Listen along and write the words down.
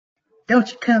Don't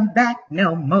you come back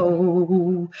no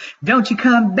more. Don't you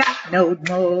come back no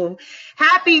more.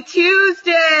 Happy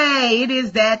Tuesday. It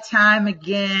is that time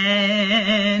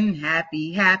again.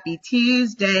 Happy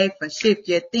Tuesday for Shift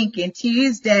Your Thinking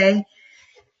Tuesday.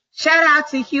 Shout out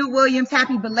to Hugh Williams.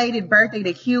 Happy belated birthday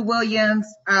to Hugh Williams.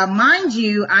 Mind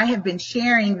you, I have been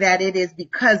sharing that it is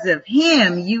because of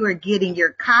him you are getting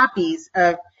your copies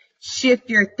of Shift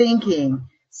Your Thinking.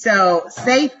 So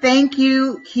say thank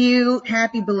you, Hugh.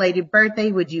 Happy belated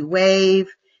birthday. Would you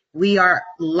wave? We are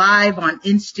live on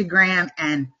Instagram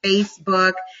and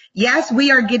Facebook. Yes, we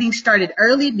are getting started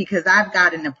early because I've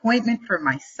got an appointment for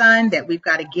my son that we've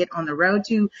got to get on the road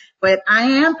to, but I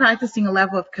am practicing a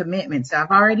level of commitment. So I've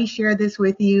already shared this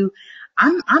with you.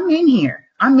 I'm in here.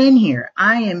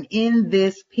 I am in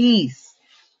this piece.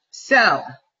 So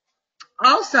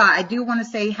also, I do want to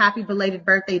say happy belated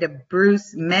birthday to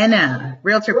Bruce Mena,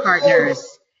 Realtor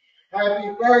Partners. Happy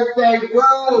birthday,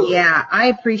 bro. Yeah, I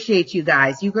appreciate you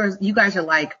guys. You guys are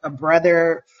like a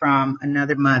brother from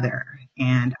another mother.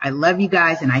 And I love you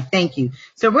guys and I thank you.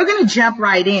 So we're going to jump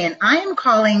right in. I am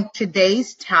calling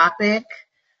today's topic.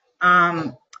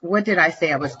 What did I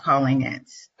say I was calling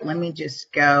it? Let me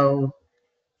just go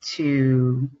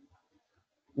to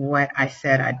what I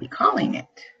said I'd be calling it.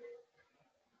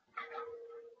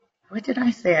 What did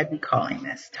I say I'd be calling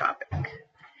this topic?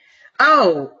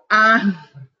 Oh,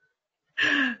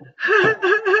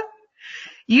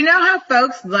 you know how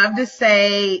folks love to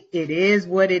say, it is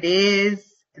what it is?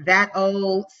 That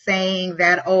old saying,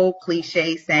 that old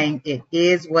cliche saying, it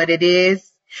is what it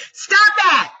is. Stop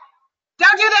that!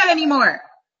 Don't do that anymore.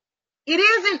 It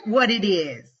isn't what it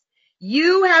is.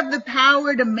 You have the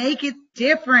power to make it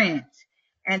different.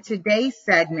 And today's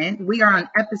segment, we are on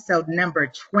episode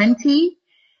number 20.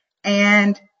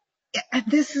 And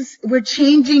we're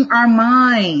changing our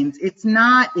minds. It's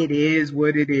not, it is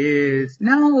what it is.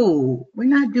 No, we're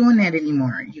not doing that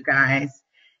anymore, you guys.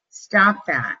 Stop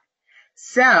that.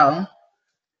 So,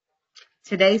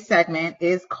 today's segment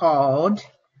is called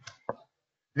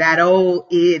That Old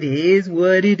It Is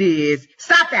What It Is.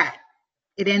 Stop that.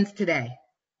 It ends today.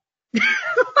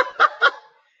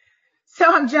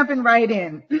 So I'm jumping right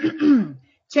in.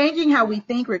 Changing how we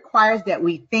think requires that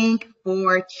we think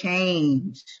for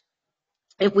change.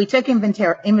 If we took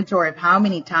inventory of how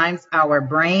many times our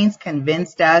brains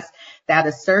convinced us that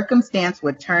a circumstance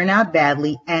would turn out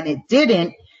badly and it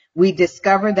didn't, we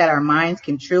discover that our minds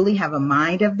can truly have a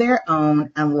mind of their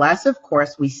own unless, of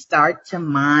course, we start to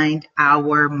mind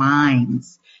our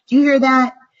minds. Do you hear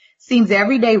that? Seems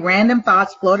every day random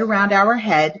thoughts float around our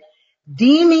head,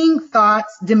 demeaning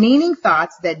thoughts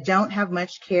that don't have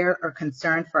much care or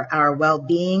concern for our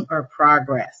well-being or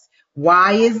progress.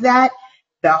 Why is that?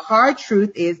 The hard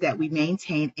truth is that we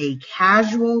maintain a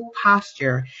casual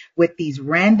posture with these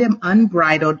random,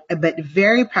 unbridled, but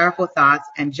very powerful thoughts.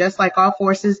 And just like all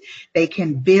forces, they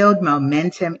can build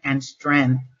momentum and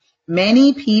strength.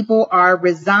 Many people are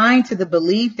resigned to the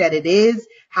belief that it is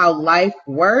how life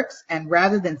works. And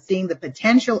rather than seeing the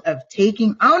potential of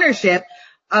taking ownership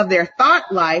of their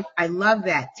thought life, I love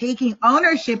that, taking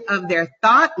ownership of their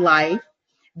thought life,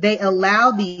 they allow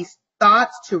these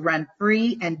thoughts to run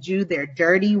free and do their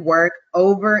dirty work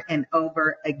over and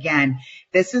over again.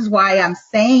 This is why I'm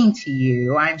saying to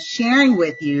you, I'm sharing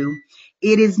with you,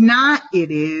 it is not,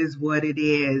 it is what it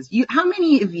is. How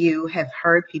many of you have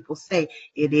heard people say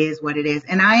it is what it is?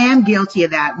 And I am guilty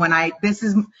of that when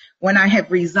I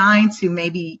have resigned to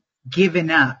maybe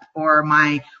giving up or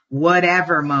my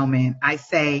whatever moment. I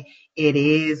say it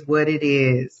is what it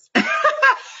is.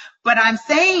 But I'm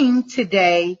saying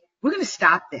today, we're going to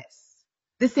stop this.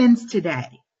 This ends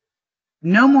today.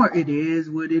 No more it is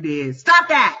what it is. Stop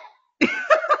that.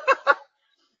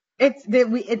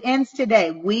 It ends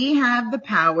today. We have the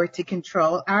power to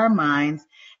control our minds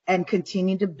and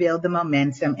continue to build the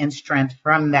momentum and strength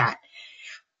from that.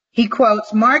 He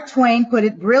quotes, Mark Twain put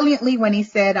it brilliantly when he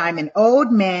said, I'm an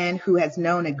old man who has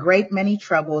known a great many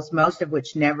troubles, most of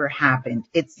which never happened.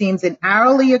 It seems an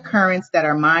hourly occurrence that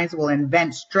our minds will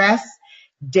invent stress,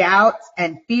 doubts,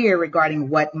 and fear regarding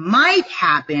what might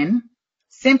happen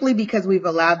simply because we've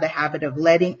allowed the habit of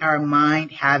letting our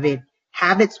mind have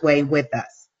its way with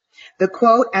us. The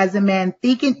quote, as a man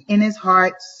thinketh in his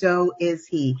heart, so is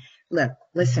he. Look,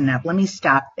 listen up. Let me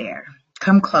stop there.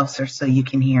 Come closer so you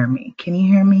can hear me. Can you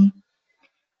hear me?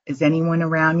 Is anyone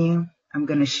around you? I'm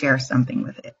going to share something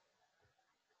with it.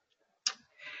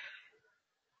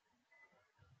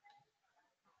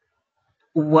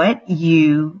 What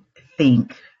you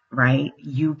think, right,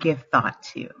 you give thought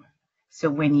to.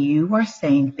 So when you are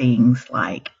saying things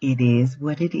like, it is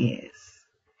what it is,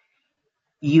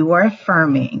 you are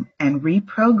affirming and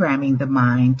reprogramming the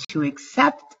mind to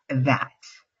accept that.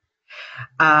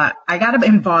 I got to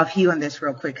involve Hugh on this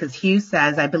real quick because Hugh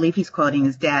says, I believe he's quoting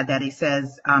his dad, that he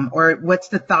says, or what's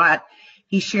the thought?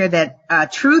 He shared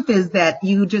that truth is that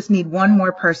you just need one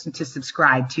more person to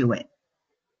subscribe to it.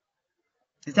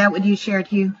 Is that what you shared,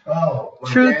 Hugh? Oh,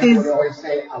 truth Dad is would always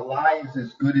say a lie is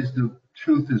as good as the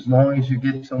truth as long as you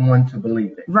get someone to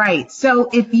believe it. right. So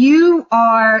if you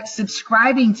are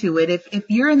subscribing to it, if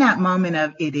you're in that moment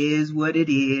of it is what it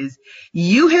is,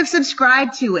 you have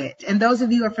subscribed to it. And those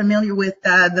of you who are familiar with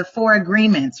the 4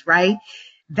 agreements, right?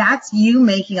 That's you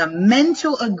making a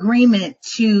mental agreement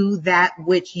to that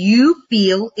which you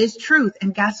feel is truth.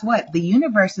 And guess what? The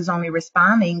universe is only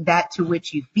responding that to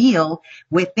which you feel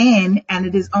within, and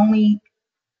it is only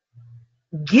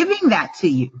giving that to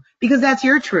you because that's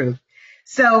your truth.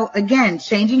 So again,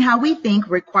 changing how we think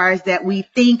requires that we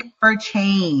think for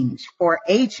change, for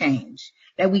a change,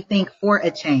 that we think for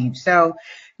a change. So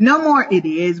no more it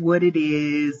is what it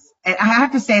is. And I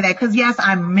have to say that because yes,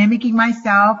 I'm mimicking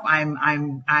myself.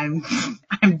 I'm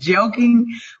joking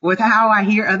with how I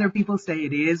hear other people say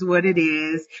it is what it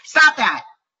is. Stop that.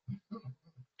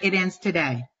 It ends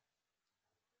today.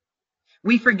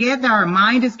 We forget that our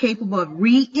mind is capable of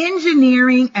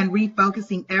re-engineering and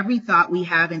refocusing every thought we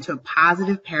have into a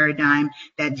positive paradigm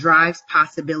that drives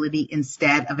possibility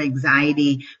instead of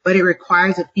anxiety. But it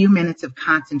requires a few minutes of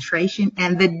concentration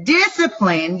and the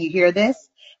discipline, you hear this?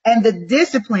 And the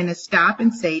discipline to stop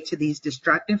and say to these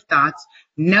destructive thoughts,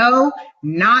 no,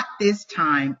 not this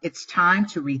time. It's time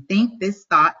to rethink this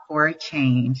thought for a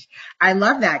change. I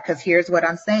love that because here's what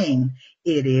I'm saying.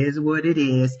 It is what it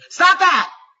is. Stop that.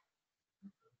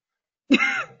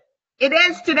 It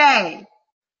ends today.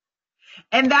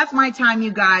 And that's my time,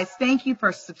 you guys. Thank you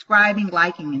for subscribing,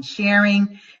 liking, and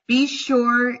sharing. Be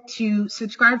sure to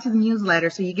subscribe to the newsletter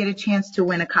so you get a chance to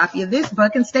win a copy of this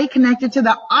book and stay connected to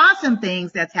the awesome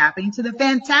things that's happening, to the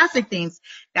fantastic things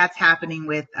that's happening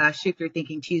with Shift Your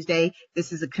Thinking Tuesday.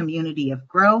 This is a community of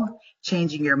growth,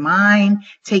 changing your mind,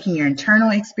 taking your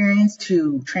internal experience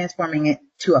to transforming it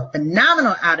to a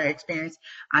phenomenal outer experience.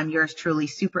 I'm yours truly,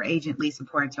 Super Agent Lisa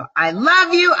Porto. I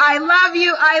love you. I love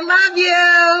you. I love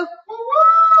you.